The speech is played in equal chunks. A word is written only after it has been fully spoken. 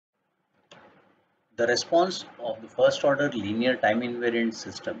The response of the first order linear time invariant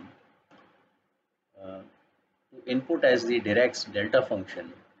system to input as the Dirac's delta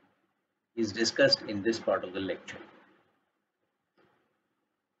function is discussed in this part of the lecture.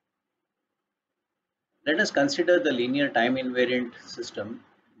 Let us consider the linear time invariant system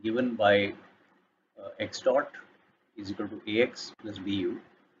given by x dot is equal to ax plus bu,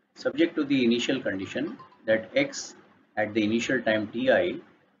 subject to the initial condition that x at the initial time ti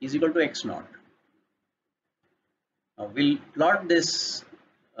is equal to x naught. Now we'll plot this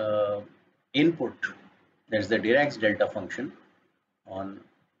input, that's the Dirac's delta function, on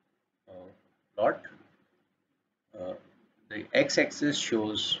plot. The x-axis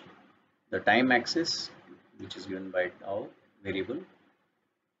shows the time axis, which is given by tau variable.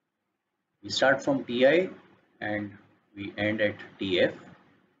 We start from ti and we end at tf,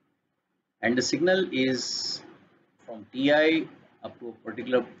 and the signal is from ti up to a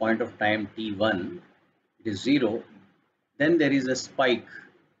particular point of time t1, it is 0. Then there is a spike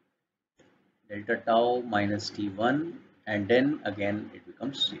delta tau minus t1, and then again it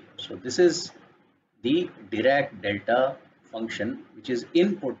becomes 0. So this is the Dirac delta function, which is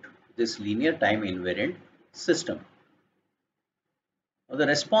input to this linear time invariant system. Now the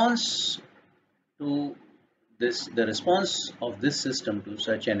response to this, the response of this system to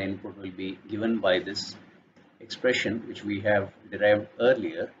such an input will be given by this expression which we have derived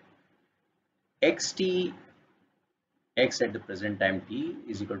earlier. Xt, x at the present time t,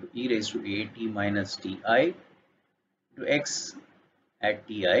 is equal to e raised to a t minus ti to x at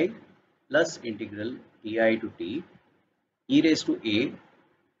ti plus integral ti to t e raised to a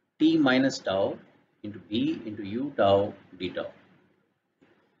t minus tau into b into u tau d tau.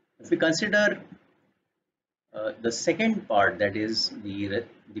 If we consider the second part, that is the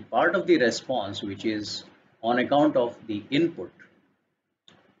part of the response which is on account of the input.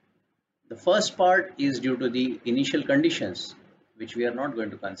 The first part is due to the initial conditions, which we are not going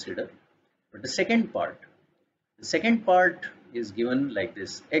to consider. But the second part is given like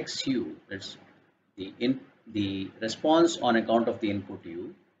this: xu, that's the response on account of the input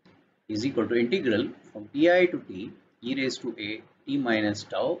u, is equal to integral from ti to t e raised to a t minus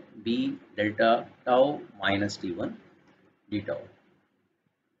tau b delta tau minus t1 d tau.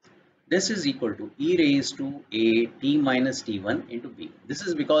 This is equal to e raised to a t minus t1 into b. This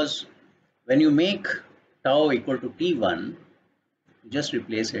is because when you make tau equal to t1, just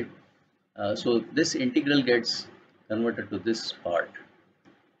replace it. So this integral gets converted to this part.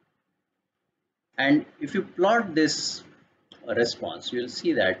 And if you plot this response, you will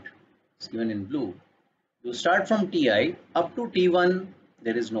see that it's given in blue. You start from ti up to t1,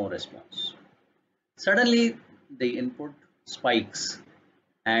 there is no response. Suddenly the input spikes,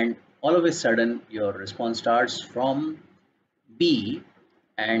 and all of a sudden your response starts from b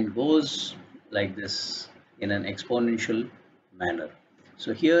and goes like this in an exponential manner.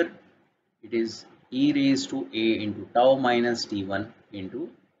 So here it is e raised to a into tau minus t1 into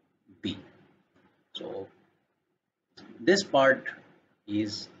b. So this part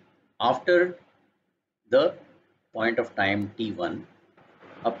is after the point of time t1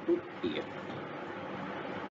 up to tf.